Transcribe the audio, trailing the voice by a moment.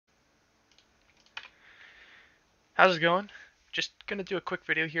How's it going? Just gonna do a quick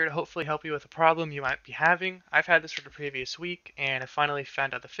video here to hopefully help you with a problem you might be having. I've had this for the previous week and I finally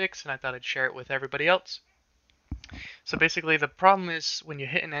found out the fix and I thought I'd share it with everybody else. So basically the problem is when you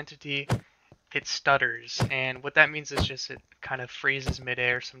hit an entity, it stutters, and what that means is just it kind of freezes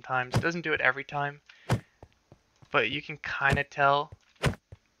midair sometimes. It doesn't do it every time, but you can kind of tell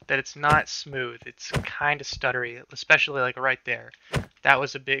that it's not smooth. It's kind of stuttery, especially like right there. That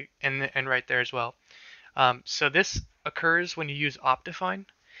was a big, and right there as well. So this occurs when you use OptiFine.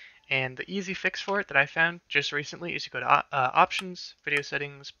 And the easy fix for it that I found just recently is you go to Options, Video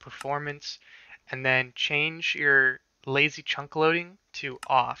Settings, Performance, and then change your lazy chunk loading to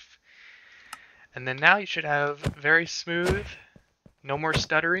off. And then now you should have very smooth, no more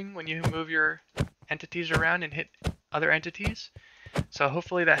stuttering when you move your entities around and hit other entities. So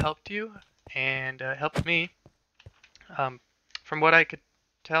hopefully that helped you and helped me. From what I could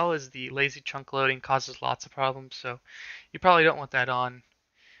tell is the lazy chunk loading causes lots of problems, so you probably don't want that on.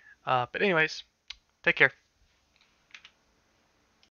 But anyways, take care.